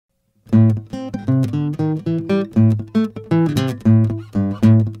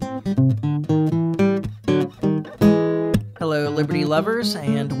viewers,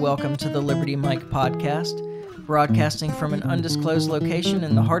 and welcome to the Liberty Mike podcast, broadcasting from an undisclosed location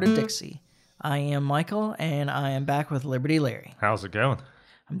in the heart of Dixie. I am Michael, and I am back with Liberty Larry. How's it going?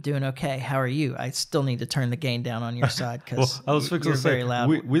 I'm doing okay. How are you? I still need to turn the gain down on your side because you're very loud.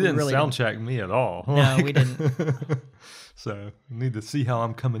 We didn't really sound check me at all. No, we didn't. So we need to see how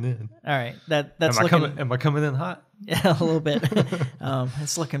I'm coming in. All right, that's am I coming in hot? Yeah, a little bit.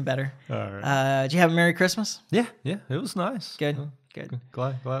 It's looking better. All right. Did you have a Merry Christmas? Yeah, it was nice. Good.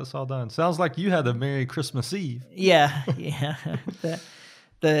 Glad it's all done. Sounds like you had a Merry Christmas Eve. Yeah.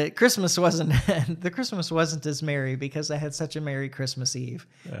 The Christmas wasn't as merry because I had such a Merry Christmas Eve.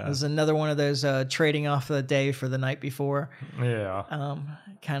 Yeah. It was another one of those trading off the day for the night before. Yeah.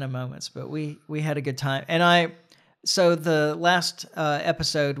 Kind of moments, but we had a good time. And so the last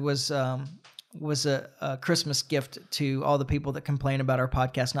episode was a Christmas gift to all the people that complain about our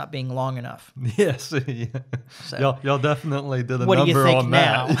podcast not being long enough. Yes. Yeah. So, y'all definitely did a what number do you think on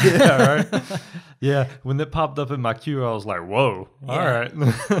now? that. Yeah, right. Yeah, when it popped up in my queue, I was like, whoa, all right. I'm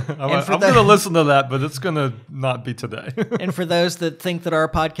going to listen to that, but it's going to not be today. And for those that think that our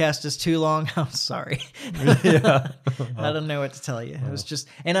podcast is too long, I'm sorry. Yeah. I don't know what to tell you. It was just,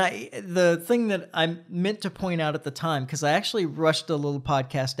 and the thing that I meant to point out at the time, because I actually rushed a little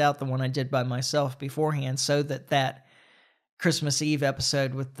podcast out, the one I did by myself beforehand, so that Christmas Eve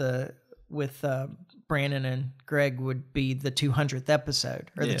episode with Brandon and Greg would be the 200th episode,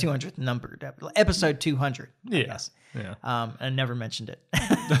 or the 200th numbered episode 200. Yes. Yeah. I never mentioned it.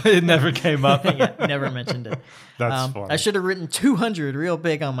 It never came up. Yeah, never mentioned it. That's funny. I should have written 200 real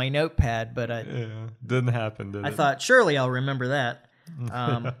big on my notepad, but didn't happen, did it? I thought surely I'll remember that.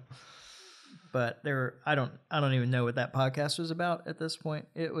 But I don't even know what that podcast was about at this point.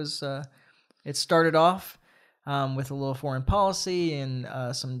 It was it started off with a little foreign policy and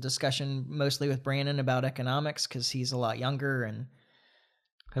some discussion mostly with Brandon about economics because he's a lot younger and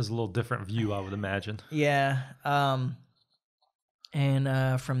has a little different view, I would imagine. Yeah.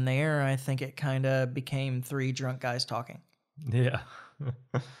 And from there, I think it kind of became three drunk guys talking. Yeah.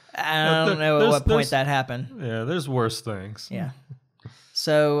 I don't know at what point that happened. Yeah, there's worse things. Yeah.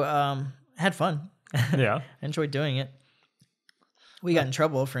 So, had fun. Yeah. Enjoyed doing it. We got in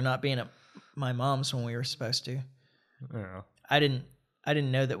trouble for not being at my mom's when we were supposed to. Yeah. I didn't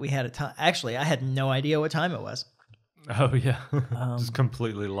know that we had a time. Actually, I had no idea what time it was. Oh, yeah. Just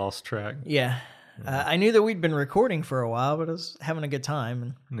completely lost track. Yeah. I knew that we'd been recording for a while, but I was having a good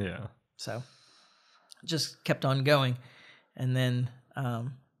time. And yeah. So just kept on going. And then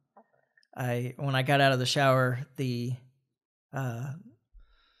when I got out of the shower, the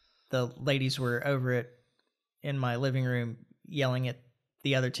ladies were over in my living room yelling at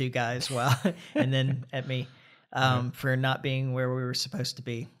the other two guys and then at me for not being where we were supposed to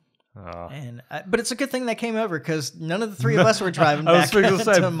be. But it's a good thing they came over because none of the three of us were driving back. I was going to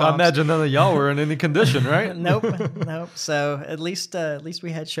say, I imagine none of y'all were in any condition, right? Nope. So at least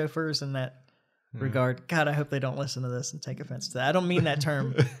we had chauffeurs in that regard. God, I hope they don't listen to this and take offense to that. I don't mean that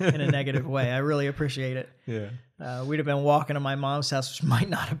term in a negative way. I really appreciate it. Yeah. We'd have been walking to my mom's house, which might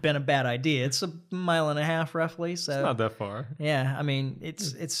not have been a bad idea. It's 1.5 miles roughly. So it's not that far. Yeah. I mean,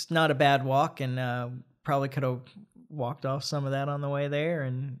 it's not a bad walk, and probably could have walked off some of that on the way there.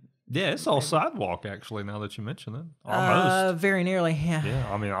 And yeah, it's all sidewalk, actually, now that you mention it. Almost. Very nearly, yeah.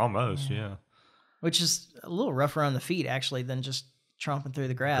 Yeah, I mean, almost, yeah. Which is a little rougher on the feet, actually, than just tromping through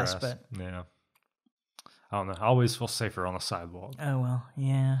the grass. But yeah. I don't know. I always feel safer on a sidewalk. Oh, well,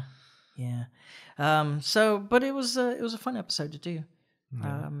 yeah. But it was a fun episode to do.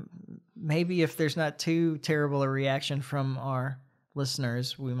 Yeah. Maybe if there's not too terrible a reaction from our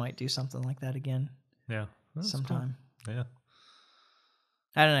listeners, we might do something like that again. Yeah. Sometime. Cool. Yeah.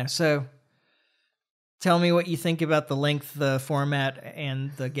 I don't know. So tell me what you think about the length, the format,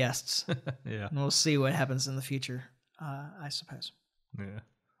 and the guests. Yeah. And we'll see what happens in the future, I suppose. Yeah.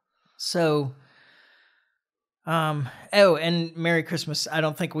 So, and Merry Christmas. I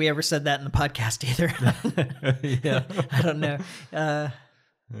don't think we ever said that in the podcast either. Yeah. I don't know. Yeah.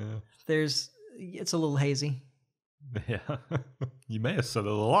 It's a little hazy. Yeah. You may have said it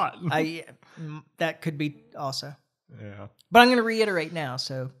a lot. That could be also. Yeah. But I'm going to reiterate now.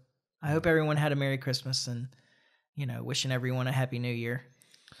 So I hope everyone had a Merry Christmas and, wishing everyone a Happy New Year.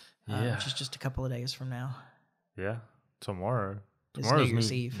 Yeah. Which is just a couple of days from now. Yeah. Tomorrow's New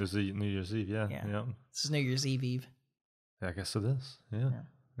Year's Eve. It's New Year's Eve, yeah. Yeah. This is New Year's Eve. Yeah, I guess it is.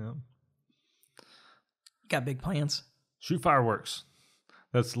 Yeah. Got big plans? Shoot fireworks.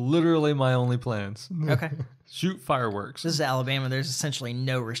 That's literally my only plans. Okay. Shoot fireworks. This is Alabama. There's essentially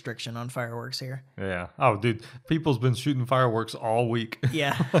no restriction on fireworks here. Yeah. Oh, dude. People's been shooting fireworks all week.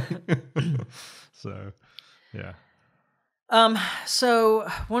 Yeah. So, yeah. So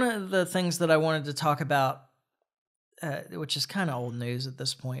one of the things that I wanted to talk about, which is kind of old news at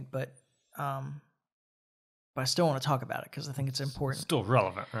this point, but I still want to talk about it because I think it's important. Still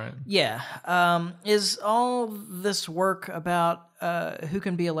relevant, right? Yeah. Is all this work about who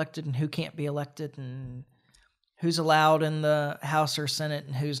can be elected and who can't be elected and who's allowed in the House or Senate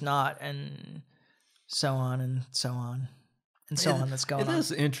and who's not, and so on and so on and so on that's going on. It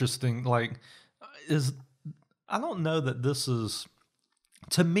is interesting. Like, I don't know that this is,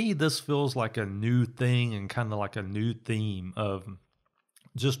 to me, this feels like a new thing and kind of like a new theme of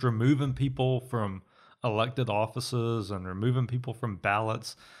just removing people from elected offices and removing people from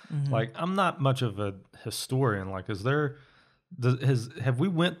ballots. Mm-hmm. Like, I'm not much of a historian. Like, have we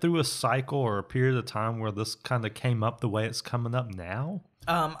went through a cycle or a period of time where this kind of came up the way it's coming up now?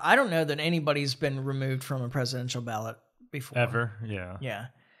 I don't know that anybody's been removed from a presidential ballot before. Ever, yeah. Yeah.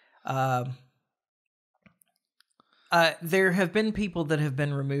 There have been people that have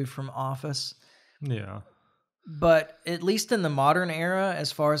been removed from office. Yeah. But at least in the modern era,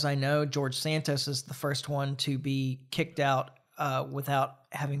 as far as I know, George Santos is the first one to be kicked out without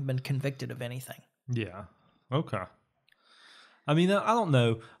having been convicted of anything. Yeah. Okay. I mean, I don't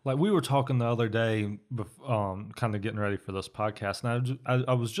know. Like, we were talking the other day, kind of getting ready for this podcast, and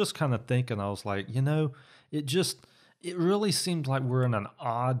I was just kind of thinking, I was like, it really seems like we're in an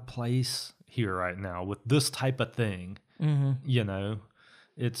odd place here right now with this type of thing. Mm-hmm. You know,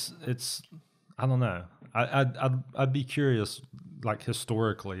 it's I don't know. I'd be curious, like,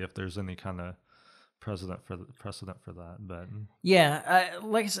 historically, if there's any kind of precedent for that. But yeah,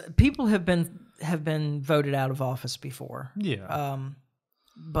 like I said, people have been voted out of office before. Yeah.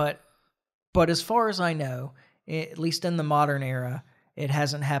 But as far as I know, at least in the modern era, it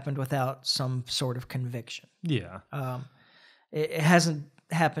hasn't happened without some sort of conviction. Yeah. It hasn't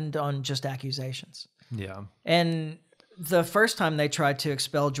happened on just accusations. Yeah. And the first time they tried to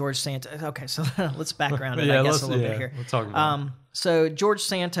expel George Santos, okay, so let's background it, I guess, a little bit here. We'll talk about it. So George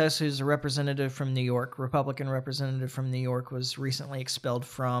Santos, who's a representative from New York, Republican representative from New York, was recently expelled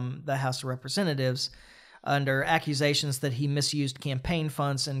from the House of Representatives under accusations that he misused campaign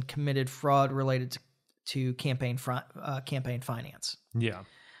funds and committed fraud related to campaign finance. Yeah.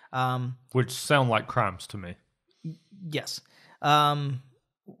 Which sound like crimes to me. Yes.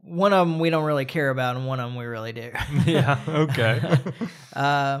 One of them we don't really care about, and one of them we really do. Yeah, okay.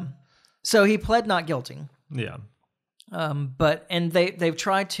 So he pled not guilty. Yeah.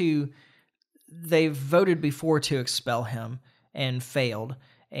 They've voted before to expel him and failed.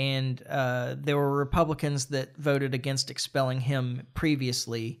 And there were Republicans that voted against expelling him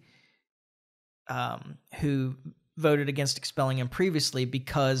previously,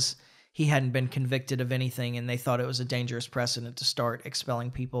 because he hadn't been convicted of anything, and they thought it was a dangerous precedent to start expelling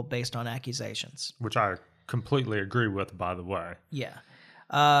people based on accusations. Which I completely agree with, by the way. Yeah.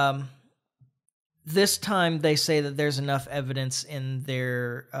 This time they say that there's enough evidence in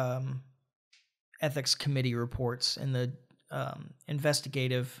their ethics committee reports, in the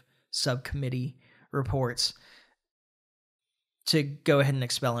investigative subcommittee reports, to go ahead and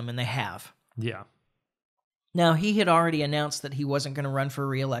expel him, and they have. Yeah. Now, he had already announced that he wasn't going to run for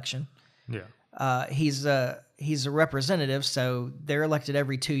re-election. Yeah. He's a representative, so they're elected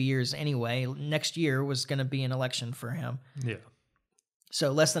every 2 years anyway. Next year was going to be an election for him. Yeah.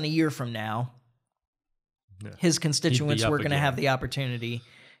 So less than a year from now, his constituents were going to have the opportunity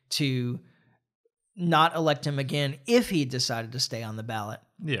to not elect him again if he decided to stay on the ballot.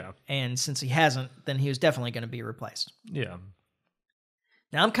 Yeah. And since he hasn't, then he was definitely going to be replaced. Yeah.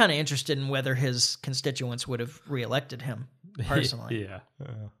 Now, I'm kind of interested in whether his constituents would have reelected him personally. Yeah.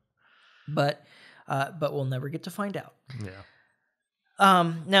 But we'll never get to find out. Yeah.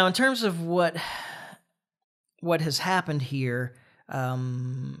 Now, in terms of what has happened here,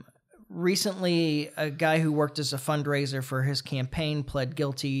 recently a guy who worked as a fundraiser for his campaign pled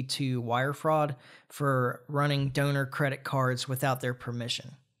guilty to wire fraud for running donor credit cards without their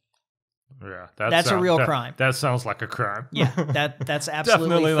permission. Yeah, that's a real crime. That sounds like a crime. Yeah, that's absolutely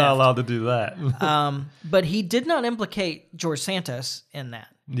definitely theft. Not allowed to do that. But he did not implicate George Santos in that.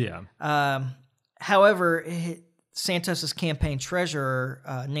 Yeah. However, Santos's campaign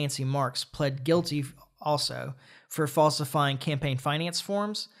treasurer, Nancy Marks, pled guilty also for falsifying campaign finance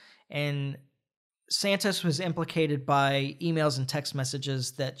forms, and Santos was implicated by emails and text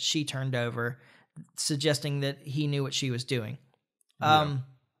messages that she turned over, suggesting that he knew what she was doing. Yeah.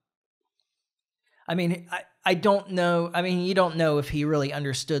 I mean, I don't know. I mean, you don't know if he really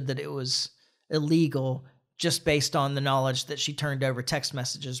understood that it was illegal just based on the knowledge that she turned over text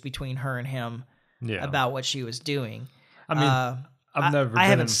messages between her and him about what she was doing. I mean, I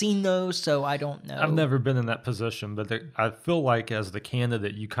haven't seen those, so I don't know. I've never been in that position, but I feel like as the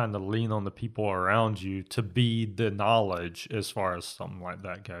candidate, you kind of lean on the people around you to be the knowledge as far as something like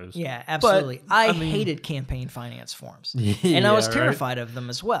that goes. Yeah, absolutely. But, I mean, hated campaign finance forms, and I was terrified of them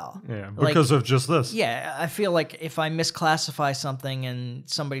as well. Yeah, because of just this. Yeah, I feel like if I misclassify something and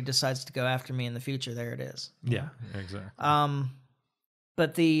somebody decides to go after me in the future, there it is. Yeah, exactly.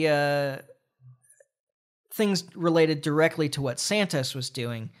 But the things related directly to what Santos was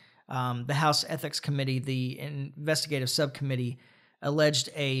doing, the House Ethics Committee, the investigative subcommittee, alleged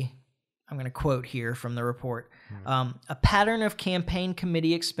I'm going to quote here from the report, a pattern of campaign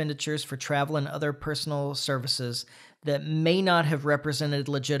committee expenditures for travel and other personal services that may not have represented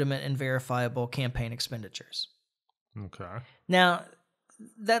legitimate and verifiable campaign expenditures. Okay. Now,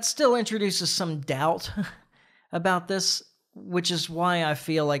 that still introduces some doubt about this, which is why I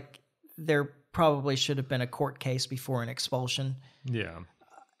feel like there probably should have been a court case before an expulsion. Yeah.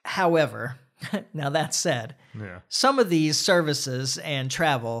 However, now that said, some of these services and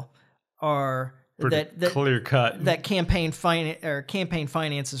travel are that clear cut that campaign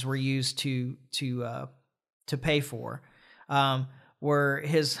finances were used to pay for. Were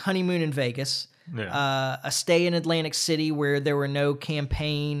his honeymoon in Vegas, a stay in Atlantic City where there were no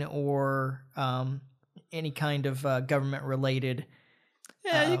campaign or any kind of government related.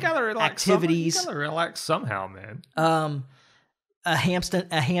 Yeah, you gotta relax. Activities. You gotta relax somehow, man. A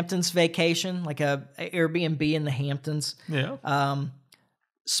Hamptons vacation, like a Airbnb in the Hamptons. Yeah.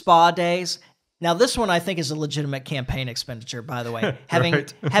 Spa days. Now, this one I think is a legitimate campaign expenditure. By the way,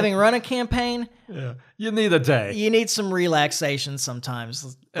 having run a campaign, you need a day. You need some relaxation sometimes.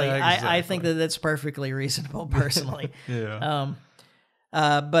 Like, exactly. I think that that's perfectly reasonable, personally.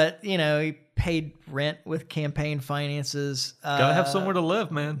 But he paid rent with campaign finances. Gotta have somewhere to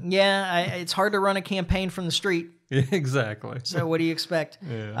live, man. Yeah, it's hard to run a campaign from the street. Exactly. So what do you expect?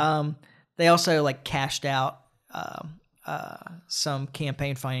 Yeah. They also cashed out some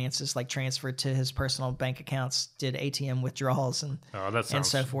campaign finances, transferred to his personal bank accounts, did ATM withdrawals and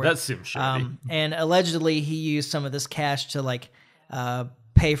so forth. That seems shady. And allegedly he used some of this cash to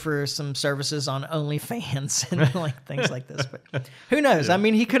pay for some services on OnlyFans and things like this. But who knows? I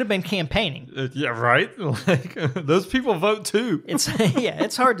mean, he could have been campaigning. Yeah, right. Those people vote too. It's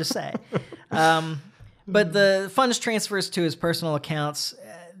hard to say. But the funds transfers to his personal accounts,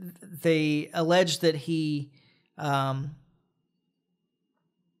 they allege that the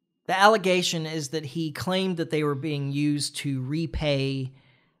allegation is that he claimed that they were being used to repay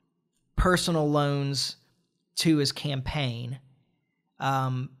personal loans to his campaign.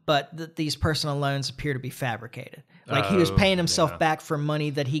 But that these personal loans appear to be fabricated. He was paying himself back for money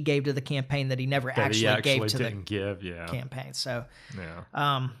that he gave to the campaign that he never actually gave to the campaign. So,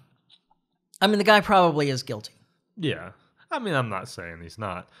 I mean, the guy probably is guilty. Yeah. I mean, I'm not saying he's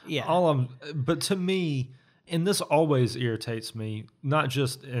not. Yeah. But to me, and this always irritates me, not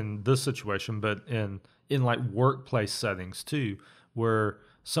just in this situation, but in workplace settings too, where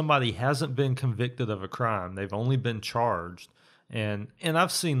somebody hasn't been convicted of a crime. They've only been charged. And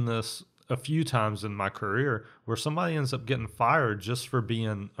I've seen this a few times in my career where somebody ends up getting fired just for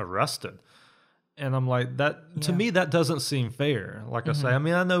being arrested. And I'm like, to me, that doesn't seem fair. Like I say, I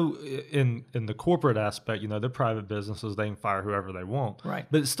mean, I know in the corporate aspect, they're private businesses, they can fire whoever they want. Right.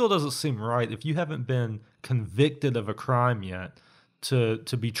 But it still doesn't seem right if you haven't been convicted of a crime yet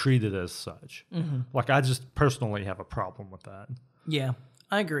to be treated as such. I just personally have a problem with that. Yeah,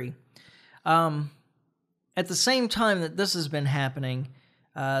 I agree. At the same time that this has been happening,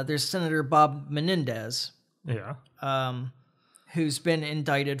 there's Senator Bob Menendez. Yeah. Who's been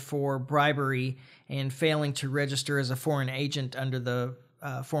indicted for bribery and failing to register as a foreign agent under the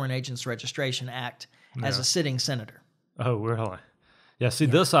Foreign Agents Registration Act as a sitting senator. Oh, really? Yeah, see,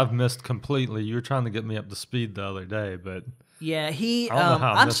 this I've missed completely. You were trying to get me up to speed the other day, but... Yeah,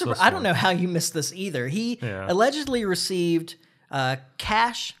 I don't know how you missed this either. He allegedly received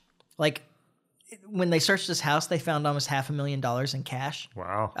cash, when they searched his house, they found almost $500,000 in cash.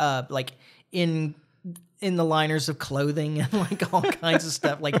 Wow. In the liners of clothing and all kinds of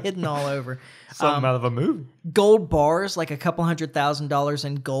stuff, hidden all over. Something out of a movie. Gold bars, a couple $100,000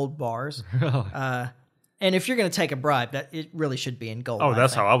 in gold bars. Really? And if you're going to take a bribe, that it really should be in gold. Oh,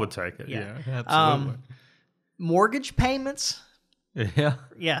 that's how I would take it. Yeah, absolutely. Mortgage payments. Yeah.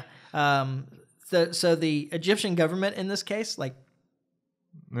 Yeah. So the Egyptian government in this case,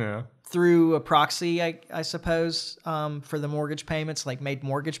 through a proxy, I suppose, for the mortgage payments, made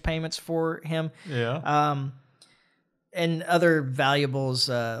mortgage payments for him. Yeah. And other valuables,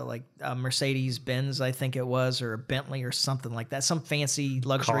 like a Mercedes-Benz, I think it was, or a Bentley or something like that. Some fancy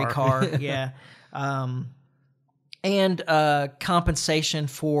luxury car. Yeah. and compensation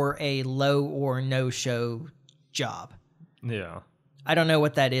for a low or no show job. Yeah. I don't know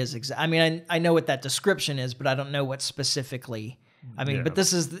what that is. I mean, I know what that description is, but I don't know what specifically. I mean, but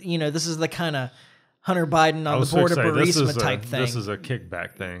this is the kind of Hunter Biden on the board of Burisma type thing. This is a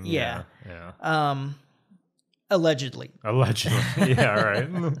kickback thing. Yeah. Yeah. Allegedly. Yeah,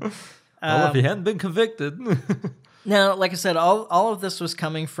 right. Well, if he hadn't been convicted. Now, like I said, all of this was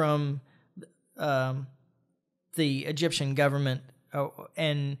coming from the Egyptian government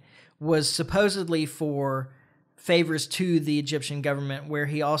and was supposedly for favors to the Egyptian government, where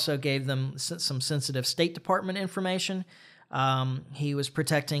he also gave them some sensitive State Department information. He was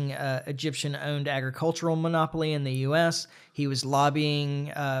protecting Egyptian-owned agricultural monopoly in the U.S. He was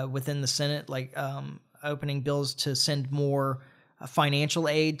lobbying within the Senate, like opening bills to send more financial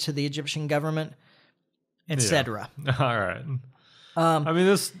aid to the Egyptian government, etc. Yeah. All right. I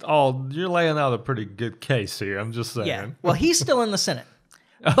mean, you're laying out a pretty good case here. I'm just saying. Yeah. Well, he's still in the Senate,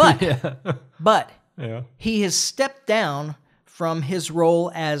 but yeah. He has stepped down from his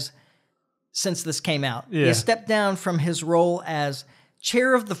role as, since this came out, he has stepped down from his role as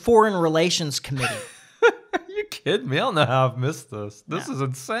chair of the Foreign Relations Committee. Are you kidding me? I don't know how I've missed this. This is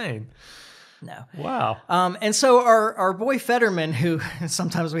insane. No. Wow. And so our boy Fetterman, who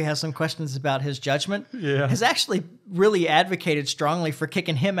sometimes we have some questions about his judgment, has actually really advocated strongly for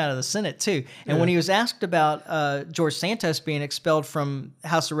kicking him out of the Senate too. And when he was asked about George Santos being expelled from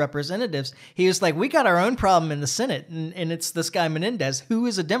House of Representatives, he was like, "We got our own problem in the Senate, and it's this guy Menendez, who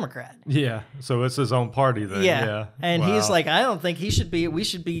is a Democrat." Yeah. So it's his own party then. Yeah. And he's like, "I don't think we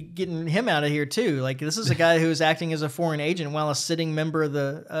should be getting him out of here too. Like, this is a guy who is acting as a foreign agent while a sitting member of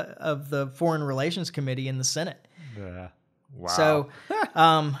the Foreign Relations Committee in the Senate." Yeah. Wow. So,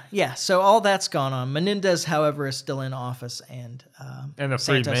 so all that's gone on. Menendez, however, is still in office, and a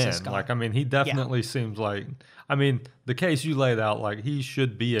free Santos is man. gone. Like, I mean, he definitely seems like. I mean, the case you laid out, like, he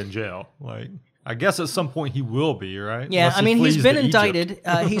should be in jail. Like, I guess at some point he will be, right? Yeah, Unless I mean, he's been to indicted.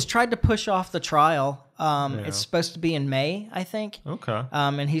 He's tried to push off the trial. It's supposed to be in May, I think. Okay.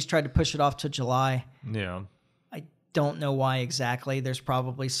 And he's tried to push it off to July. Yeah. I don't know why exactly. There's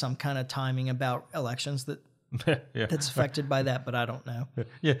probably some kind of timing about elections that's affected by that, but I don't know.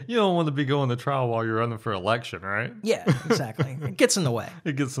 Yeah, you don't want to be going to trial while you're running for election, right? Yeah, exactly. It gets in the way.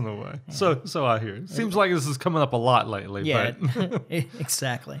 It gets in the way. Yeah. So I hear. It seems like this is coming up a lot lately. Yeah, but.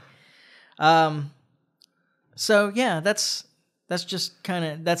 Exactly. So yeah, that's just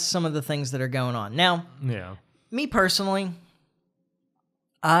that's some of the things that are going on now. Yeah. Me personally,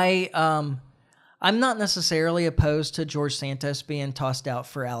 I'm not necessarily opposed to George Santos being tossed out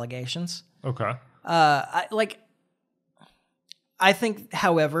for allegations. Okay. I think,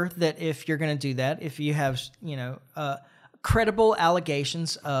 however, that if you're going to do that, if you have, credible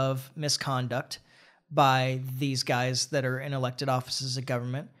allegations of misconduct by these guys that are in elected offices of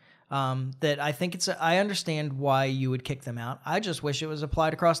government, that I think I understand why you would kick them out. I just wish it was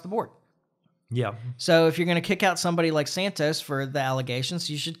applied across the board. Yeah. So if you're going to kick out somebody like Santos for the allegations,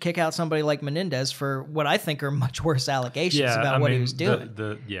 you should kick out somebody like Menendez for what I think are much worse allegations about what he was doing.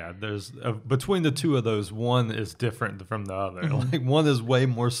 There's between the two of those, one is different from the other. Mm-hmm. Like, one is way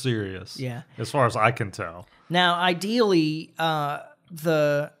more serious. Yeah. As far as I can tell. Now, ideally,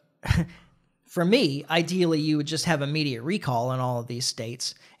 for me, you would just have immediate recall in all of these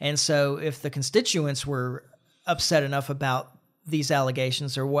states. And so if the constituents were upset enough about these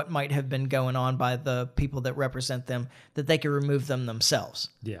allegations or what might have been going on by the people that represent them, that they could remove them themselves.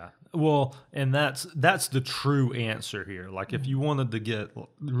 Yeah. Well, and that's the true answer here. Like, if you wanted to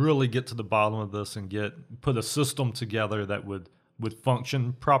really get to the bottom of this and put a system together that would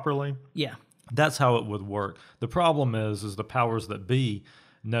function properly. Yeah. That's how it would work. The problem is the powers that be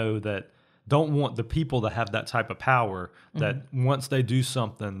don't want the people to have that type of power that once they do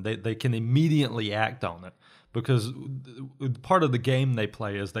something, they can immediately act on it. Because part of the game they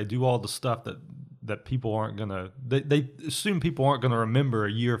play is they do all the stuff that people aren't going to... They assume people aren't going to remember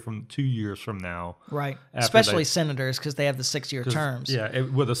 2 years from now. Right. Especially senators, because they have the 6-year terms. Yeah,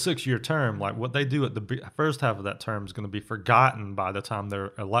 with a 6-year term, like what they do at the first half of that term is going to be forgotten by the time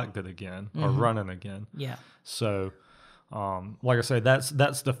they're elected again or running again. Yeah. So, like I say, that's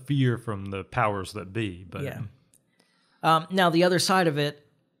the fear from the powers that be. But yeah. Now, the other side of it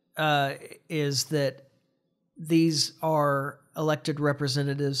is that these are elected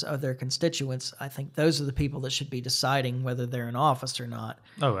representatives of their constituents. I think those are the people that should be deciding whether they're in office or not.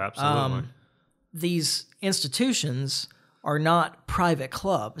 Oh, absolutely. These institutions are not private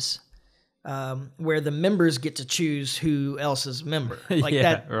clubs where the members get to choose who else is a member. Like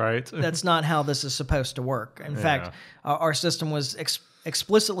right. That's not how this is supposed to work. In fact, our system was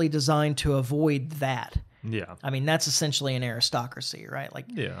explicitly designed to avoid that. Yeah. I mean, that's essentially an aristocracy, right? Like,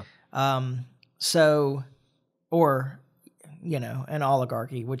 Yeah. so, or, an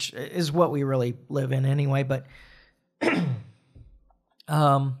oligarchy, which is what we really live in anyway, but,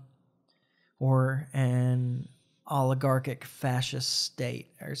 or an oligarchic fascist state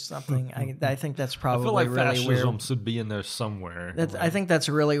or something. I think that's probably I feel like really fascism where should be in there somewhere. I think that's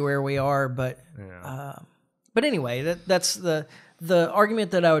really where we are, but but anyway, that's the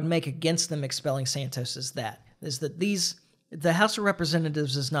argument that I would make against them expelling Santos is that the House of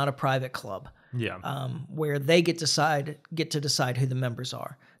Representatives is not a private club. Yeah. Where they get to decide who the members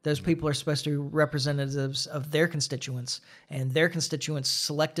are. Those people are supposed to be representatives of their constituents, and their constituents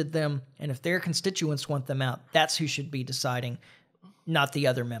selected them. And if their constituents want them out, that's who should be deciding, not the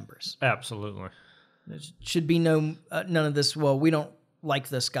other members. Absolutely. There should be none of this. Well, we don't like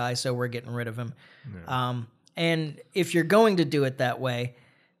this guy, so we're getting rid of him. Yeah. And if you're going to do it that way,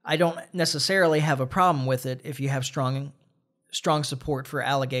 I don't necessarily have a problem with it if you have strong support for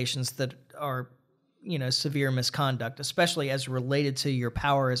allegations that are, severe misconduct, especially as related to your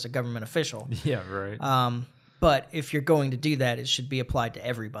power as a government official. Yeah, right. But if you're going to do that, it should be applied to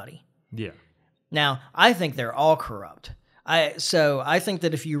everybody. Yeah. Now, I think they're all corrupt. So I think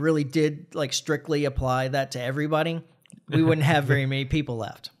that if you really did strictly apply that to everybody, we wouldn't have very many people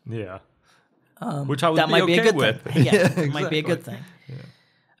left. Yeah. Which I would be might okay be a good with. thing. Yeah, exactly. It might be a good thing.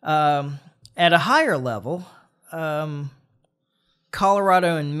 Yeah. At a higher level,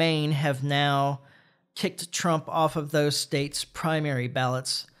 Colorado and Maine have now kicked Trump off of those states' primary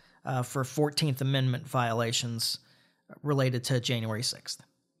ballots for 14th Amendment violations related to January 6th.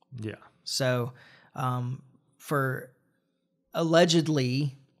 Yeah. So for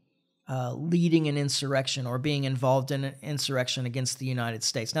allegedly leading an insurrection or being involved in an insurrection against the United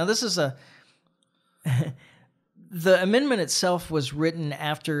States. Now, this is the amendment itself was written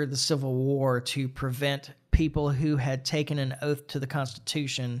after the Civil War to prevent people who had taken an oath to the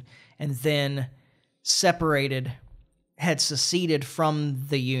Constitution and then had seceded from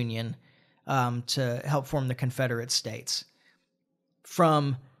the Union to help form the Confederate States,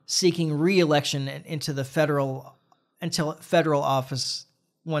 from seeking re-election into federal office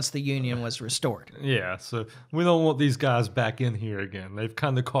once the Union was restored. Yeah, so we don't want these guys back in here again. They've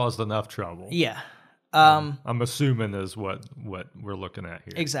kind of caused enough trouble. Yeah. I'm assuming is what we're looking at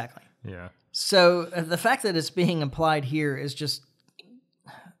here. Exactly. Yeah. So the fact that it's being applied here is just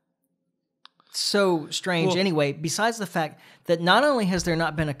so strange anyway, besides the fact that not only has there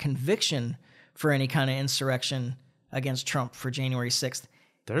not been a conviction for any kind of insurrection against Trump for January 6th,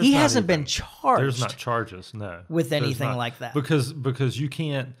 he hasn't been charged. There's not charges, no. With anything like that. Because you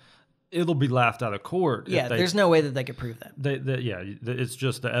can't, it'll be laughed out of court. Yeah, there's no way that they could prove that. It's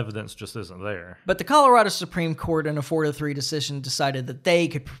just the evidence just isn't there. But the Colorado Supreme Court in a 4-3 decision decided that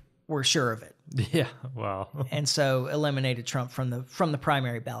they were sure of it. Yeah, wow. And so eliminated Trump from the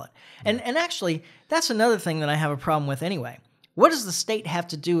primary ballot. And actually, that's another thing that I have a problem with anyway. What does the state have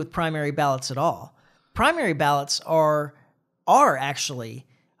to do with primary ballots at all? Primary ballots are actually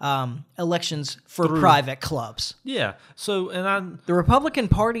elections for private clubs. Yeah. So, the Republican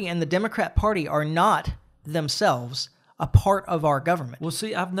Party and the Democrat Party are not themselves a part of our government. Well,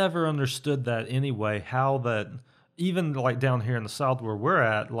 see, I've never understood that anyway, how that, even down here in the South where we're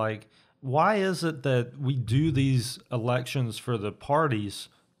at, why is it that we do these elections for the parties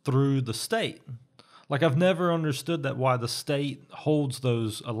through the state? I've never understood that, why the state holds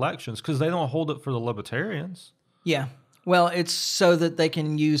those elections, because they don't hold it for the libertarians. Yeah. Well, it's so that they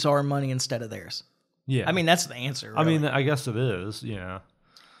can use our money instead of theirs. Yeah. I mean, that's the answer, really. I mean, I guess it is, yeah.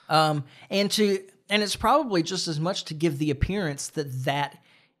 And it's probably just as much to give the appearance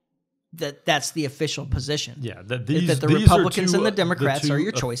that's the official position. Yeah, that the Republicans and the Democrats are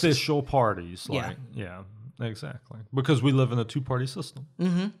your choices. Official parties, yeah, exactly. Because we live in a two-party system.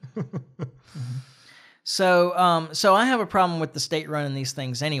 Mm-hmm. Mm-hmm. So I have a problem with the state running these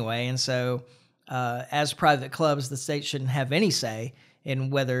things anyway, and so as private clubs, the state shouldn't have any say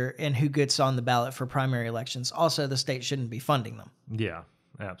in who gets on the ballot for primary elections. Also, the state shouldn't be funding them. Yeah,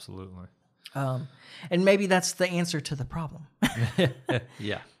 absolutely. And maybe that's the answer to the problem.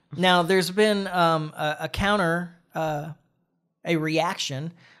 Yeah. Now, there's been a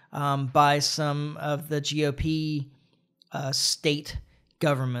reaction by some of the GOP state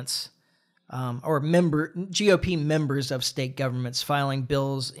governments GOP members of state governments filing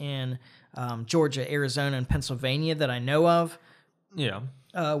bills in Georgia, Arizona, and Pennsylvania that I know of. Yeah.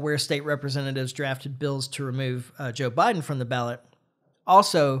 Where state representatives drafted bills to remove Joe Biden from the ballot.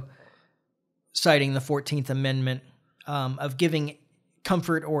 Also citing the 14th Amendment of giving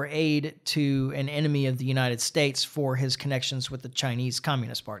comfort or aid to an enemy of the United States for his connections with the Chinese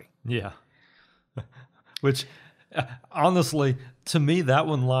Communist Party. Yeah. Which, honestly, to me, that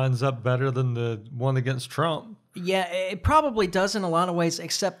one lines up better than the one against Trump. Yeah, it probably does in a lot of ways,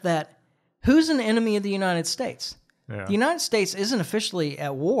 except that who's an enemy of the United States? Yeah. The United States isn't officially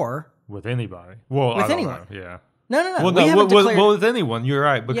at war With anybody. Well, with I don't anyone. know. Yeah. No. Well, We no, haven't declared, with anyone, you're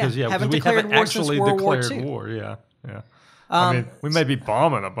right. Because, haven't we declared haven't war since actually World War declared II. war. Yeah. I mean, we may be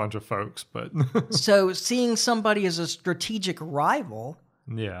bombing a bunch of folks, but So seeing somebody as a strategic rival,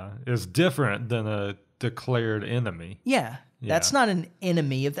 yeah, is different than a declared enemy. yeah, that's not an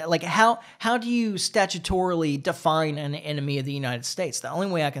enemy of that. Like, how do you statutorily define an enemy of the United States? The only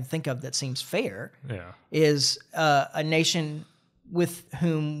way I can think of that seems fair is a nation with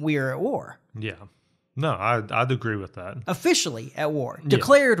whom we are at war. Yeah. No, I'd agree with that. Officially at war.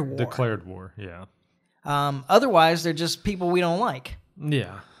 Declared war. Declared war, yeah. Otherwise, they're just people we don't like.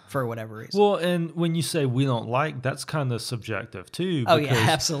 Yeah. For whatever reason. Well, and when you say we don't like, that's kind of subjective too. Oh, yeah,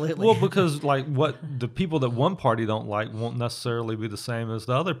 absolutely. Well, because like what the people that one party don't like won't necessarily be the same as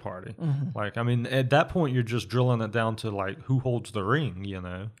the other party. Mm-hmm. Like, I mean, at that point, you're just drilling it down to like who holds the ring, you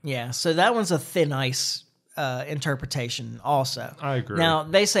know? Yeah, so that one's a thin ice interpretation also. I agree. Now,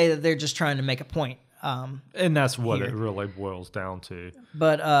 they say that they're just trying to make a point. And that's what it really boils down to.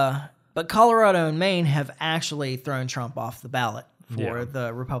 But Colorado and Maine have actually thrown Trump off the ballot for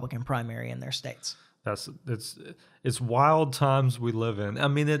the Republican primary in their states. It's wild times we live in. I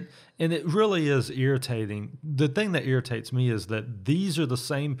mean, it really is irritating. The thing that irritates me is that these are the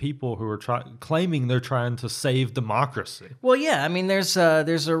same people who are claiming they're trying to save democracy. Well, yeah, I mean, there's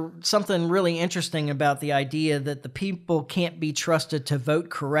something really interesting about the idea that the people can't be trusted to vote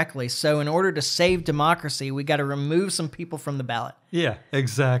correctly. So, in order to save democracy, we got to remove some people from the ballot. Yeah,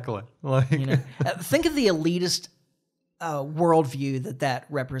 exactly. Like, think of the elitist worldview that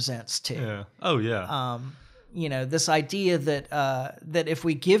represents too. Yeah. Oh yeah. This idea that if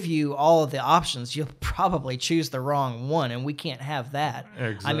we give you all of the options, you'll probably choose the wrong one, and we can't have that.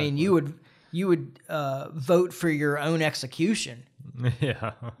 Exactly. I mean, you would vote for your own execution.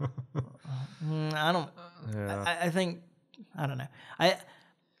 Yeah. I don't. Yeah. I think I don't know.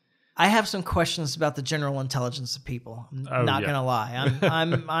 I have some questions about the general intelligence of people. I'm not gonna lie.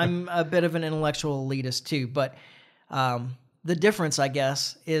 I'm a bit of an intellectual elitist too, but. The difference, I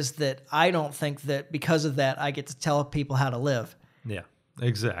guess, is that I don't think that because of that I get to tell people how to live. Yeah,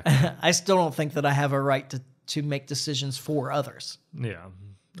 exactly. I still don't think that I have a right to make decisions for others. Yeah,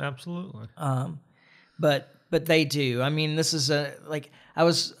 absolutely. But they do. I mean, this is I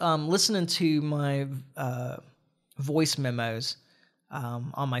was listening to my voice memos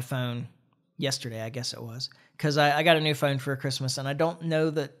on my phone yesterday, I guess it was, because I got a new phone for Christmas, and I don't know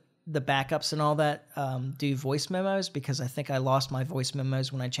that the backups and all that do voice memos, because I think I lost my voice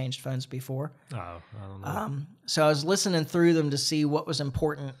memos when I changed phones before. Oh, I don't know. So I was listening through them to see what was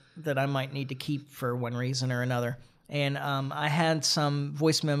important that I might need to keep for one reason or another. And I had some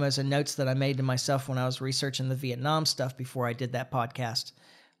voice memos and notes that I made to myself when I was researching the Vietnam stuff before I did that podcast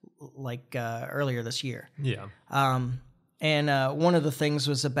earlier this year. Yeah. And one of the things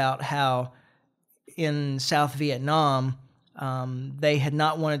was about how in South Vietnam, they had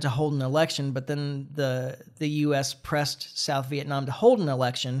not wanted to hold an election, but then the U.S. pressed South Vietnam to hold an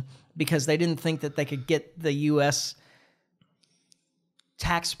election because they didn't think that they could get the U.S.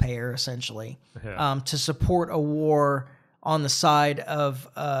 taxpayer, essentially, to support a war on the side of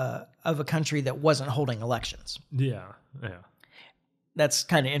a country that wasn't holding elections. Yeah, yeah. That's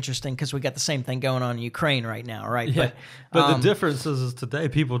kind of interesting because we got the same thing going on in Ukraine right now, right? Yeah. But the difference is today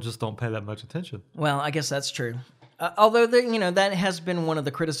people just don't pay that much attention. Well, I guess that's true. Although that has been one of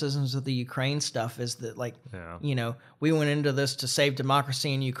the criticisms of the Ukraine stuff is that, we went into this to save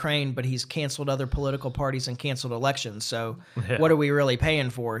democracy in Ukraine, but he's canceled other political parties and canceled elections. So what are we really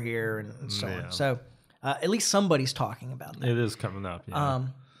paying for here, and so on? So at least somebody's talking about that. It is coming up. Yeah.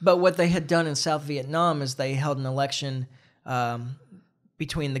 But what they had done in South Vietnam is they held an election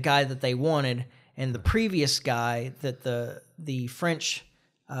between the guy that they wanted and the previous guy that the French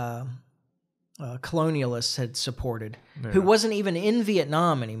colonialists had supported, who wasn't even in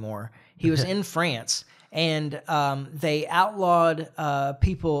Vietnam anymore. He was in France, and they outlawed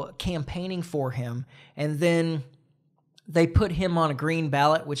people campaigning for him, and then they put him on a green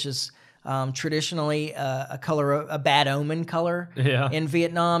ballot, which is traditionally a bad omen color in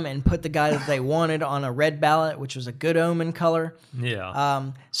Vietnam, and put the guy that they wanted on a red ballot, which was a good omen color.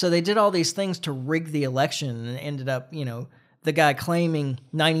 Yeah. So they did all these things to rig the election, and ended up, the guy claiming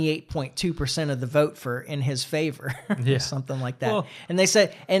 98.2% of the vote in his favor, or something like that. Well, and they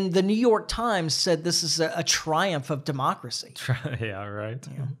said, and the New York Times said this is a triumph of democracy. Yeah, right.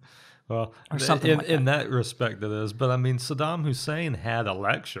 Yeah. Well, or something like that. In that respect, it is. But I mean, Saddam Hussein had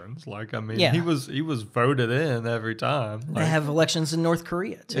elections. Like, I mean, Yeah. he was voted in every time. They have elections in North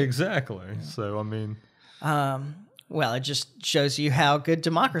Korea too. Exactly. Yeah. So I mean, well, it just shows you how good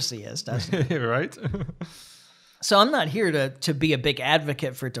democracy is, doesn't it? Right. So I'm not here to be a big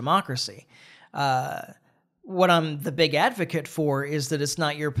advocate for democracy. What I'm the big advocate for is that it's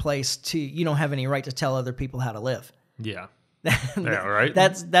not your place you don't have any right to tell other people how to live. Yeah. Yeah, right.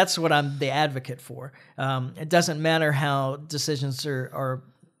 That's what I'm the advocate for. It doesn't matter how decisions are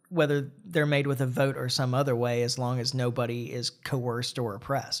whether they're made with a vote or some other way, as long as nobody is coerced or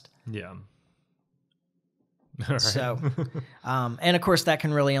oppressed. Yeah. Right. So, and of course, that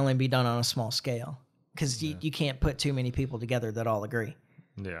can really only be done on a small scale because you can't put too many people together that all agree.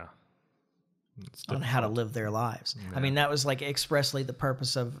 Yeah. On how to live their lives. Yeah. I mean, that was like expressly the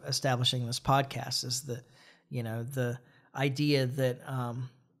purpose of establishing this podcast is the idea that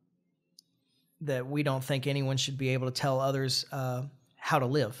that we don't think anyone should be able to tell others how to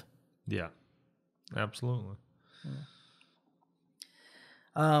live. Yeah, absolutely.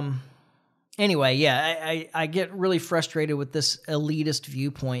 Anyway, yeah, I get really frustrated with this elitist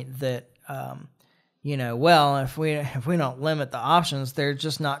viewpoint that well, if we don't limit the options, they're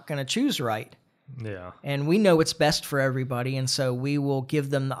just not going to choose right. Yeah. And we know what's best for everybody, and so we will give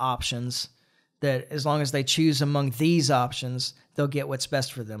them the options that as long as they choose among these options, they'll get what's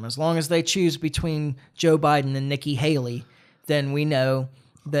best for them. As long as they choose between Joe Biden and Nikki Haley, then we know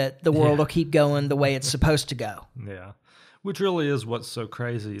that the world will keep going the way it's supposed to go. Yeah. Which really is what's so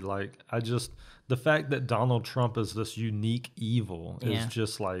crazy. Like, the fact that Donald Trump is this unique evil is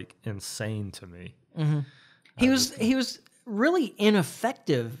just like insane to me. Mm-hmm. He was really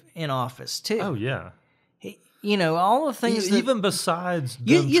ineffective in office too. Oh yeah. All the things even besides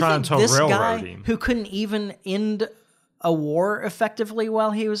them trying to this railroad guy him, who couldn't even end a war effectively while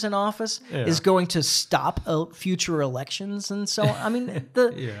he was in office is going to stop future elections and so on. I mean,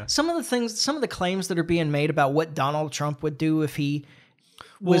 some of the claims that are being made about what Donald Trump would do if he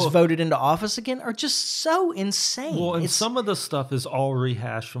was voted into office again are just so insane. Well, and some of the stuff is all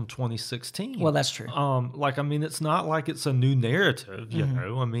rehashed from 2016. Well, that's true. It's not like it's a new narrative, you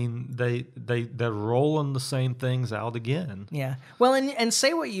know. I mean, they're rolling the same things out again. Yeah. Well, and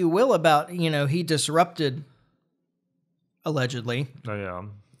say what you will about, he disrupted, allegedly. Oh, yeah.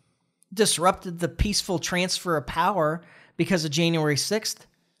 Disrupted the peaceful transfer of power because of January 6th.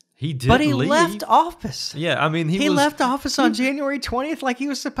 He did, but he left office. Yeah, I mean, he left office on January 20th like he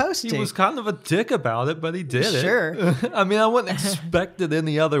was supposed to. He was kind of a dick about it, but he did it. Sure. I mean, I wouldn't expect it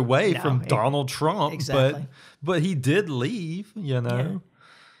any other way from Donald Trump. Exactly. But he did leave, Yeah.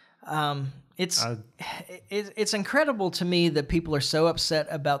 It's incredible to me that people are so upset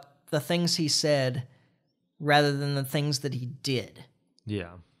about the things he said rather than the things that he did.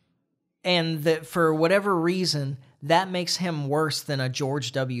 Yeah. And that for whatever reason, that makes him worse than a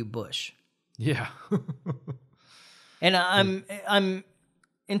George W. Bush. Yeah. And I'm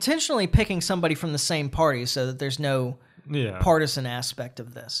intentionally picking somebody from the same party so that there's no partisan aspect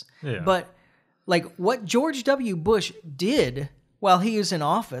of this. Yeah. But like what George W. Bush did while he was in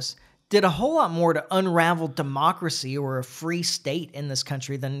office did a whole lot more to unravel democracy or a free state in this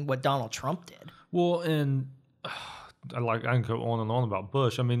country than what Donald Trump did. Well, and I can go on and on about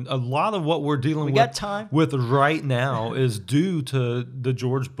Bush. I mean, a lot of what we're dealing with right now is due to the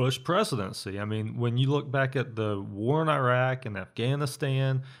George Bush presidency. I mean, when you look back at the war in Iraq and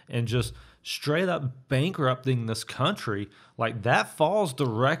Afghanistan and just straight up bankrupting this country, like that falls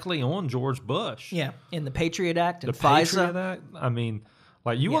directly on George Bush. Yeah, in the Patriot Act and the FISA. Patriot Act. I mean,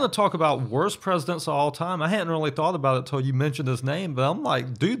 like you want to talk about worst presidents of all time. I hadn't really thought about it until you mentioned his name, but I'm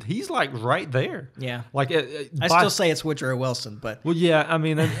like, dude, he's like right there. Yeah. Like I still say it's Woodrow Wilson, but well, yeah, I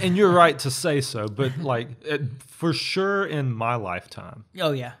mean, and you're right to say so, but like for sure in my lifetime.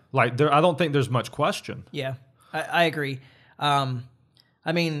 Oh yeah. Like I don't think there's much question. Yeah, I agree. I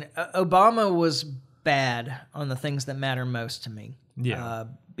mean, Obama was bad on the things that matter most to me. Yeah.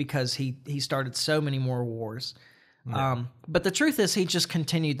 Because he started so many more wars. Yeah. But the truth is, he just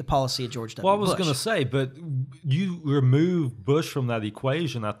continued the policy of George W. Well, I was Bush. going to say, but you remove Bush from that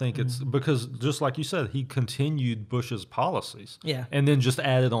equation. I think it's because, just like you said, he continued Bush's policies. Yeah. And then just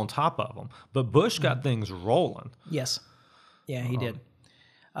added on top of them. But Bush got things rolling. Yes. Yeah, he did.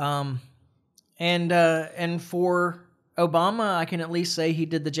 And for Obama, I can at least say he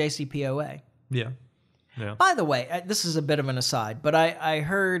did the JCPOA. Yeah. Yeah. By the way, this is a bit of an aside, but I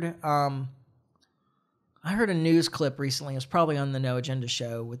heard a news clip recently. It was probably on the No Agenda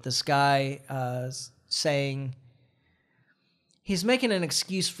show with this guy saying he's making an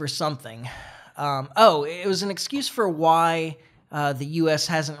excuse for something. It was an excuse for why the U.S.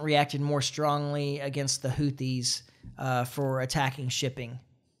 hasn't reacted more strongly against the Houthis for attacking shipping.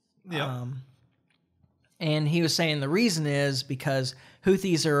 Yeah. And he was saying the reason is because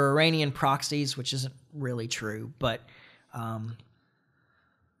Houthis are Iranian proxies, which isn't really true, but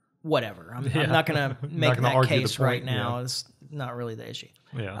whatever. I'm not going to make that case right now. Yeah. It's not really the issue.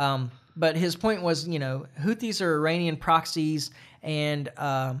 Yeah. But his point was, Houthis are Iranian proxies, and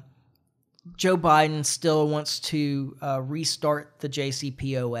Joe Biden still wants to restart the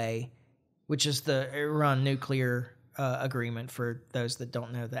JCPOA, which is the Iran nuclear agreement, for those that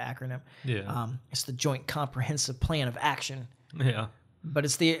don't know the acronym. Yeah. It's the Joint Comprehensive Plan of Action. Yeah. But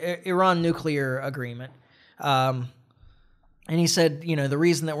it's the Iran nuclear agreement. And he said, the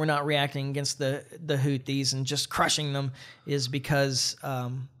reason that we're not reacting against the Houthis and just crushing them is because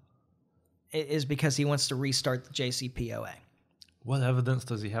he wants to restart the JCPOA. What evidence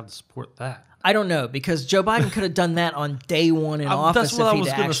does he have to support that? I don't know, because Joe Biden could have done that on day one in office if he'd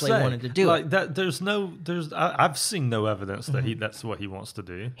actually wanted to do it. I've seen no evidence that that's what he wants to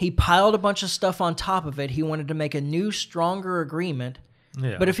do. He piled a bunch of stuff on top of it. He wanted to make a new, stronger agreement.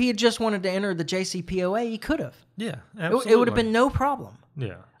 Yeah. But if he had just wanted to enter the JCPOA, he could have. Yeah, absolutely. It would have been no problem.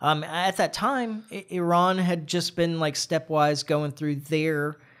 Yeah. At that time, Iran had just been stepwise going through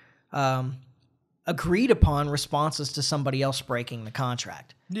their agreed upon responses to somebody else breaking the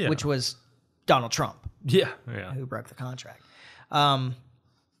contract, which was Donald Trump. Yeah. Who broke the contract.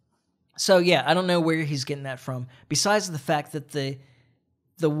 So yeah, I don't know where he's getting that from. Besides the fact that the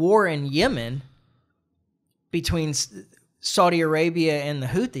war in Yemen between Saudi Arabia and the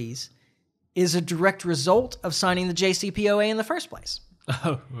Houthis is a direct result of signing the JCPOA in the first place.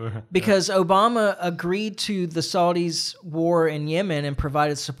 Because Obama agreed to the Saudis' war in Yemen and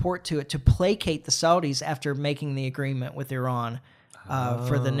provided support to it to placate the Saudis after making the agreement with Iran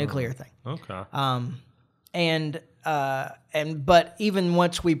for the nuclear thing. Okay. But even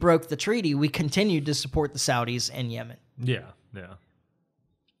once we broke the treaty, we continued to support the Saudis in Yemen. Yeah.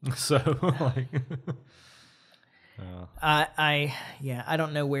 So I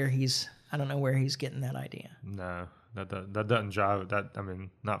don't know where he's getting that idea. No, that doesn't jive.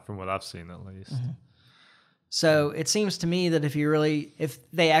 Not from what I've seen at least. Mm-hmm. So it seems to me that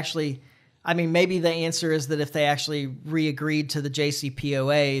maybe the answer is that if they actually re-agreed to the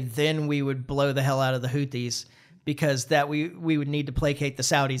JCPOA, then we would blow the hell out of the Houthis, because that we would need to placate the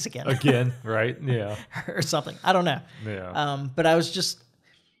Saudis again. Again, right? Yeah. Or something. I don't know. Yeah. But I was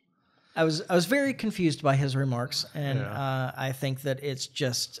very confused by his remarks, and I think that it's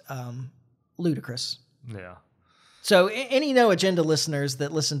just ludicrous. Yeah. So any No Agenda listeners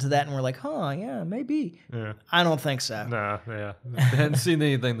that listen to that and were like, yeah, maybe. Yeah. I don't think so. No, yeah. I hadn't seen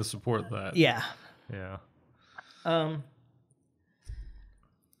anything to support that. Yeah. Yeah. I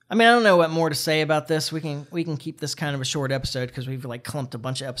don't know what more to say about this. We can keep this kind of a short episode because we've clumped a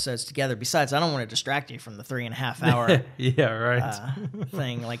bunch of episodes together. Besides, I don't want to distract you from the 3.5 hour yeah, right.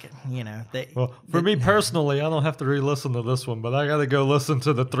 thing. Well, for me personally, I don't have to re-listen to this one, but I got to go listen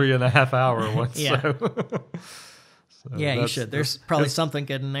to the 3.5 hour one. Yeah. So yeah, you should. There's probably something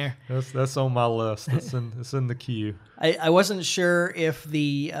good in there. That's on my list. It's in the queue. I wasn't sure if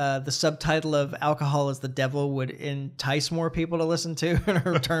the subtitle of "Alcohol is the Devil" would entice more people to listen to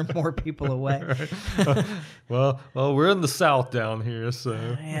or turn more people away. Right. Well, we're in the South down here, so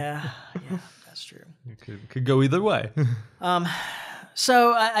yeah, that's true. It could go either way.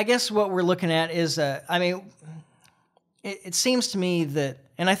 So I guess what we're looking at is, it seems to me that,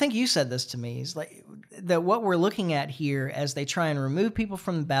 and I think you said this to me, is that what we're looking at here as they try and remove people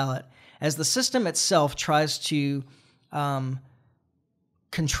from the ballot, as the system itself tries to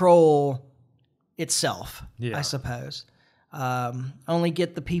control itself, I suppose. Only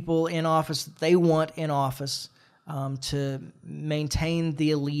get the people in office that they want in office to maintain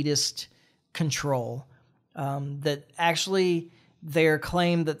the elitist control. That actually their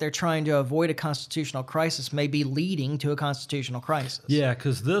claim that they're trying to avoid a constitutional crisis may be leading to a constitutional crisis. Yeah,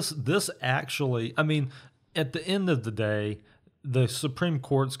 because this actually, at the end of the day, the Supreme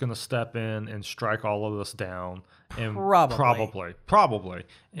Court's going to step in and strike all of this down, and probably,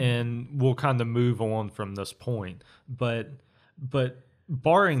 and we'll kind of move on from this point. But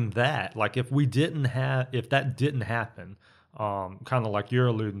barring that, if that didn't happen. Kind of like you're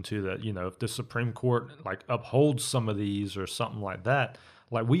alluding to, that if the Supreme Court upholds some of these or something like that,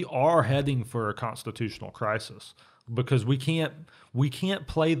 we are heading for a constitutional crisis, because we can't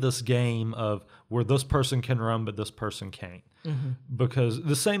play this game of where this person can run but this person can't. Mm-hmm. Because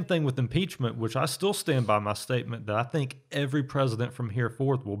the same thing with impeachment, which I still stand by my statement that I think every president from here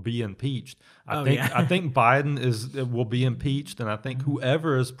forth will be impeached. I think Biden will be impeached, and I think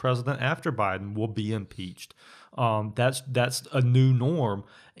whoever is president after Biden will be impeached. That's a new norm,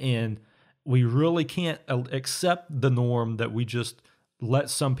 and we really can't accept the norm that we just let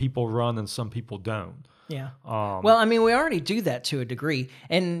some people run and some people don't. Yeah. Well, I mean, we already do that to a degree,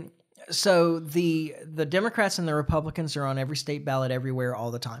 and so the Democrats and the Republicans are on every state ballot everywhere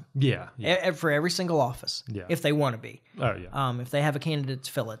all the time. Yeah. For every single office. Yeah. If they want to be. Oh yeah. If they have a candidate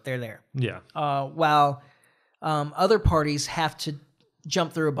to fill it, they're there. Yeah. While other parties have to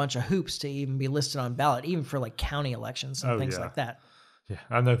jump through a bunch of hoops to even be listed on ballot, even for like county elections and things like that. Yeah,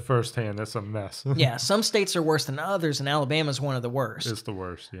 I know firsthand that's a mess. Yeah, some states are worse than others, and Alabama's one of the worst. It's the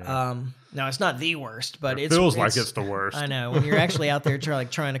worst, yeah. No, it's not the worst, but it feels like it's the worst. I know. When you're actually out there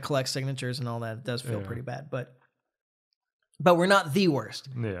trying to collect signatures and all that, it does feel pretty bad. But we're not the worst.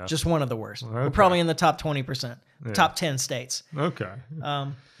 Yeah. Just one of the worst. Okay. We're probably in the top 20%, top 10 states. Okay.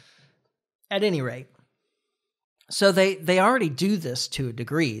 At any rate. So they already do this to a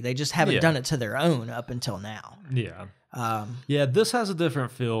degree. They just haven't done it to their own up until now. Yeah. This has a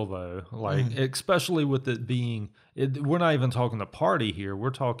different feel though. Like especially with it being, we're not even talking the party here. We're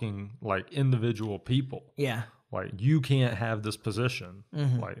talking like individual people. Yeah. Like you can't have this position.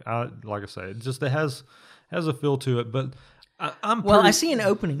 Like I say, it has a feel to it. But I see an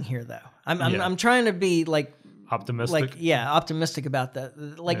opening here though. I'm trying to be like optimistic. Optimistic about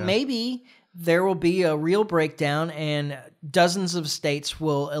that. Like maybe there will be a real breakdown and dozens of states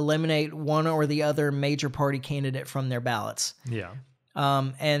will eliminate one or the other major party candidate from their ballots. Yeah.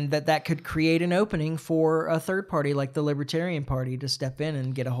 And that could create an opening for a third party like the Libertarian Party to step in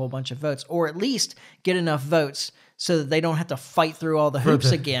and get a whole bunch of votes, or at least get enough votes so that they don't have to fight through all the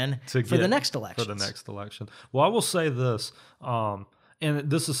hoops again for the next election. For the next election. Well, I will say this, and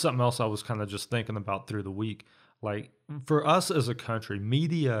this is something else I was kind of just thinking about through the week. Like for us as a country,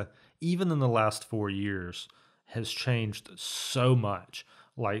 media, even in the last 4 years, has changed so much.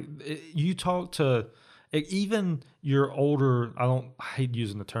 Like you talk to even your older, I hate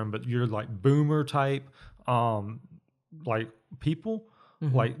using the term, but you're like boomer type, like people,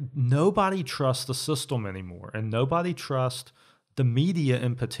 like nobody trusts the system anymore, and nobody trusts the media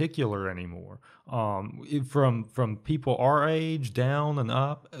in particular anymore. From people our age down and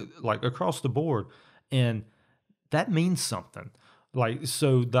up, like across the board, and that means something. Like,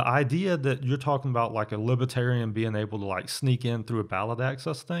 so the idea that you're talking about like a libertarian being able to like sneak in through a ballot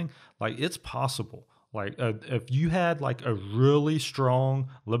access thing, like it's possible. Like if you had like a really strong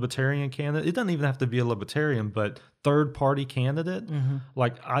libertarian candidate, it doesn't even have to be a libertarian, but third party candidate,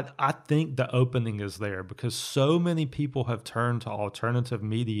 like I think the opening is there because so many people have turned to alternative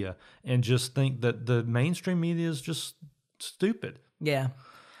media and just think that the mainstream media is just stupid. Yeah.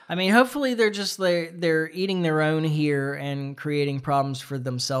 I mean, hopefully they're eating their own here and creating problems for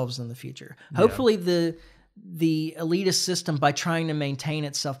themselves in the future. Hopefully the elitist system, by trying to maintain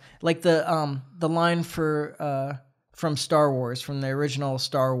itself, like the line from Star Wars, from the original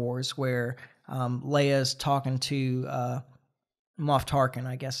Star Wars, where Leia's talking to Moff Tarkin,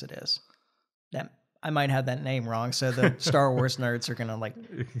 I guess it is. That I might have that name wrong, so the Star Wars nerds are gonna like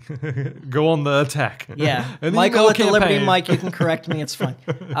go on the attack. Yeah, Michael at the Liberty Mike, you can correct me. It's fine.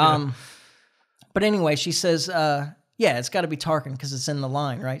 But anyway, she says, it's got to be Tarkin because it's in the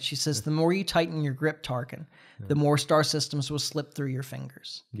line, right? She says, the more you tighten your grip, Tarkin, the more star systems will slip through your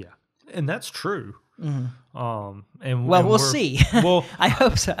fingers. Yeah, and that's true. We'll see. Well, I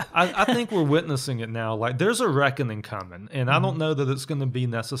hope so. I think we're witnessing it now. Like there's a reckoning coming, and I don't know that it's going to be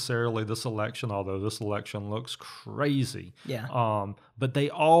necessarily this election, although this election looks crazy. Yeah. But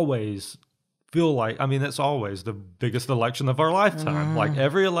they always feel like, I mean, it's always the biggest election of our lifetime. Like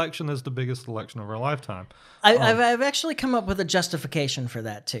every election is the biggest election of our lifetime. I've actually come up with a justification for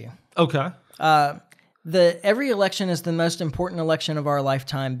that too. Okay. Every election is the most important election of our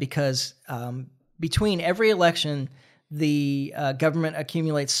lifetime because between every election, the government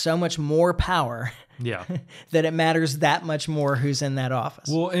accumulates so much more power that it matters that much more who's in that office.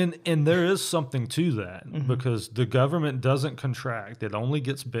 Well, and there is something to that because the government doesn't contract. It only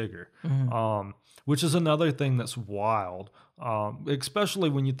gets bigger, which is another thing that's wild,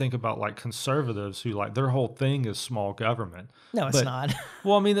 especially when you think about like conservatives who like their whole thing is small government. No, it's not.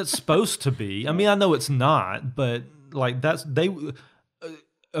 Well, I mean, it's supposed to be. I mean, I know it's not, but like that's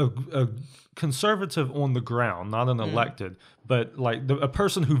a conservative on the ground, not an elected, but like a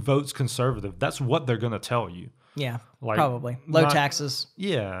person who votes conservative, that's what they're going to tell you. Yeah, like, probably. Low taxes.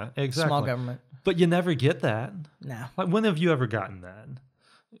 Yeah, exactly. Small government. But you never get that. No. Like, when have you ever gotten that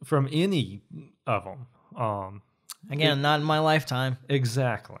from any of them? Again, not in my lifetime.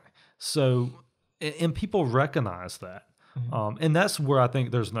 Exactly. So, and people recognize that. And that's where I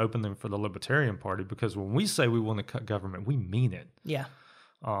think there's an opening for the Libertarian Party, because when we say we want to cut government, we mean it. Yeah.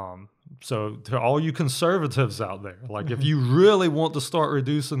 So to all you conservatives out there, like if you really want to start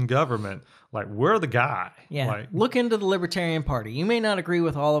reducing government, like we're the guy. Yeah. Like, look into the Libertarian Party. You may not agree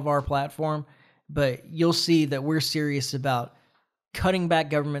with all of our platform, but you'll see that we're serious about cutting back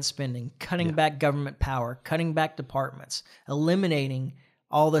government spending, cutting back government power, cutting back departments, eliminating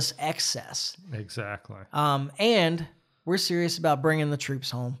all this excess. exactly. And we're serious about bringing the troops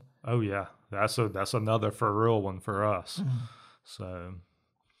home. Oh yeah, that's another for real one for us. So.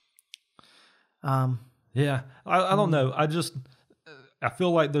 Yeah, I don't know. I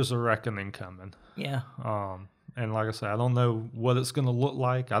feel like there's a reckoning coming. Yeah. And like I said, I don't know what it's going to look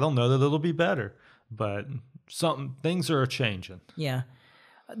like. I don't know that it'll be better, but things are changing. Yeah.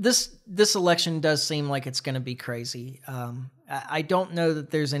 This election does seem like it's going to be crazy. I don't know that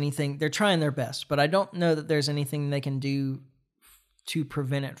there's anything, they're trying their best, but I don't know that there's anything they can do to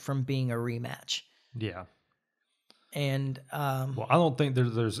prevent it from being a rematch. Yeah. And well, I don't think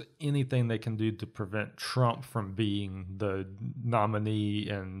there's anything they can do to prevent Trump from being the nominee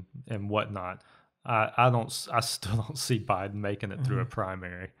and whatnot. I still don't see Biden making it through a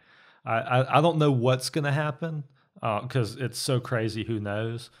primary. I don't know what's going to happen because it's so crazy. Who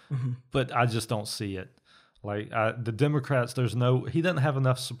knows? But I just don't see it. Like the Democrats, he doesn't have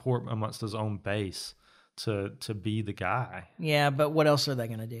enough support amongst his own base to be the guy. Yeah, but what else are they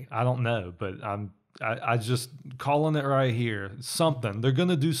going to do? I don't know, but I just calling it right here. Something they're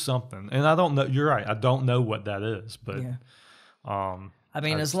gonna do something, and I don't know. You're right. I don't know what that is, but I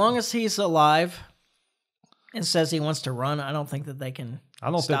mean, as long as he's alive and says he wants to run, I don't think that they can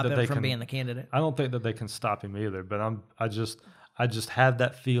stop him from being the candidate. I don't think that they can stop him either. But I just have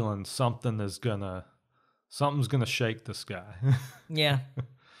that feeling something's gonna shake this guy. Yeah,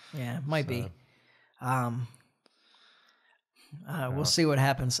 it might be. We'll see what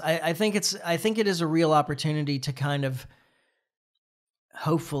happens. I think it is a real opportunity to kind of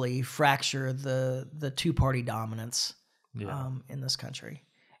hopefully fracture the two-party dominance in this country.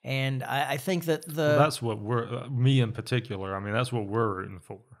 And I think that that's what me in particular, I mean, that's what we're rooting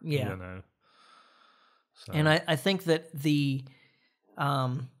for. Yeah. You know? So. And I think that the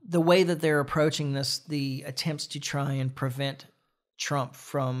way that they're approaching this, the attempts to try and prevent Trump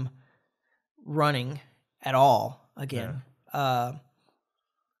from running at all again, I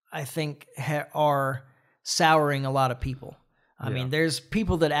think are souring a lot of people. I mean, there's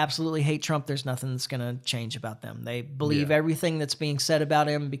people that absolutely hate Trump. There's nothing that's going to change about them. They believe everything that's being said about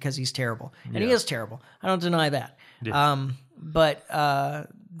him because he's terrible. And he is terrible. I don't deny that. Yeah. But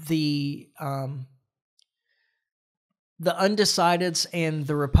the undecideds and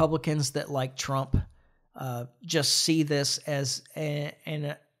the Republicans that like Trump just see this as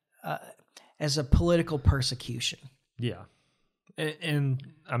a political persecution. Yeah. And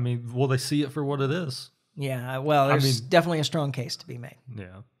I mean, will they see it for what it is? Yeah, well, there's definitely a strong case to be made.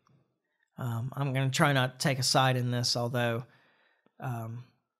 Yeah. I'm going to try not to take a side in this, although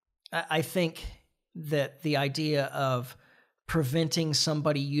I think that the idea of preventing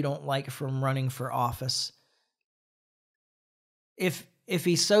somebody you don't like from running for office, if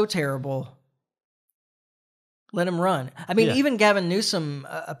he's so terrible, let him run. I mean, even Gavin Newsom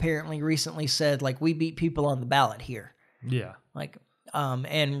apparently recently said, like, we beat people on the ballot here. Yeah. Like,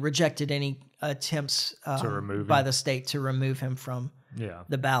 and rejected any attempts by the state to remove him from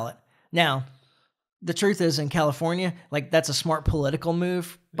the ballot. Now, the truth is in California, like that's a smart political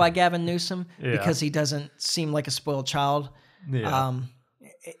move by Gavin Newsom because he doesn't seem like a spoiled child. Yeah.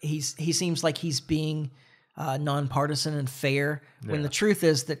 He seems like he's being nonpartisan and fair when the truth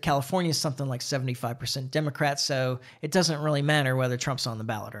is that California is something like 75% Democrat. So it doesn't really matter whether Trump's on the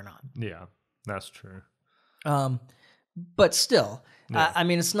ballot or not. Yeah, that's true. But still, I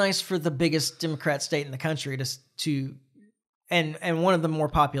mean, it's nice for the biggest Democrat state in the country to and one of the more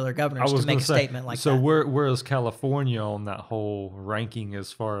popular governors to make a statement like that. So where is California on that whole ranking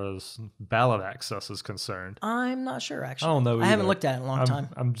as far as ballot access is concerned? I'm not sure, actually. I don't know either. I haven't looked at it in a long time.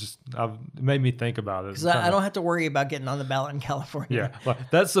 It made me think about it. Because I don't have to worry about getting on the ballot in California. Yeah, well,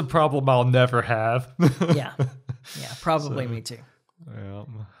 that's a problem I'll never have. Yeah, probably me too. Yeah.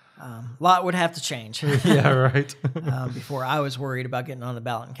 A lot would have to change. Yeah, right. Before I was worried about getting on the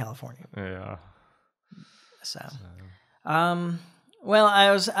ballot in California. Yeah. So. Well,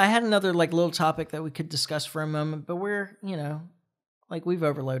 I had another like little topic that we could discuss for a moment, but we're, we've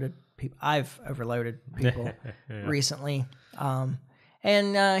overloaded people. I've overloaded people recently.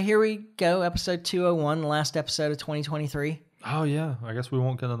 And here we go, episode 201, the last episode of 2023. Oh yeah, I guess we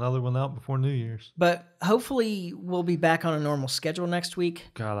won't get another one out before New Year's. But hopefully we'll be back on a normal schedule next week.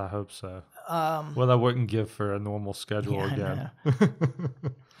 God, I hope so. What I wouldn't give for a normal schedule again.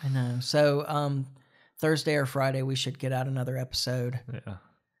 I know. So, Thursday or Friday, we should get out another episode. Yeah.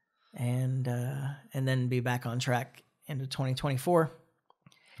 and then be back on track into 2024.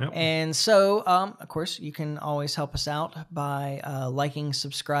 Yep. And so, of course, you can always help us out by liking,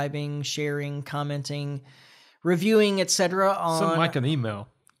 subscribing, sharing, commenting, reviewing, etc. Send Mike an email.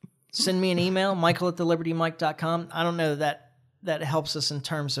 Send me an email, michael@thelibertymike.com. I don't know that helps us in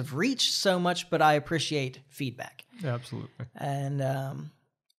terms of reach so much, but I appreciate feedback. Yeah, absolutely. And and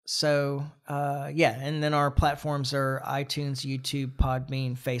then our platforms are iTunes, YouTube,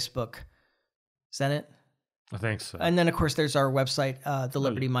 Podbean, Facebook. Is that it? I think so. And then, of course, there's our website,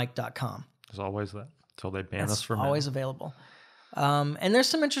 thelibertymike.com. There's always that until they ban That's us from always available. And there's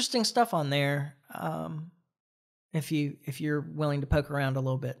some interesting stuff on there if you're willing to poke around a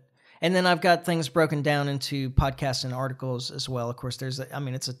little bit. And then I've got things broken down into podcasts and articles as well. Of course,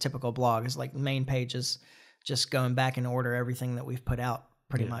 it's a typical blog. It's like main pages, just going back in order everything that we've put out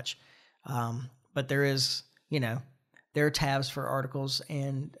pretty much. But there is, there are tabs for articles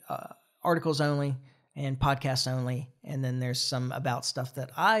and articles only and podcasts only. And then there's some about stuff that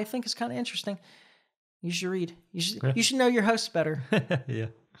I think is kind of interesting. You should read. You should know your hosts better. Yeah.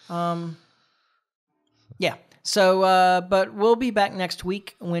 Yeah. So, but we'll be back next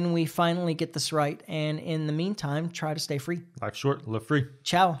week when we finally get this right. And in the meantime, try to stay free. Life short, live free.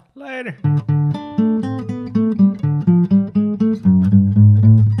 Ciao. Later.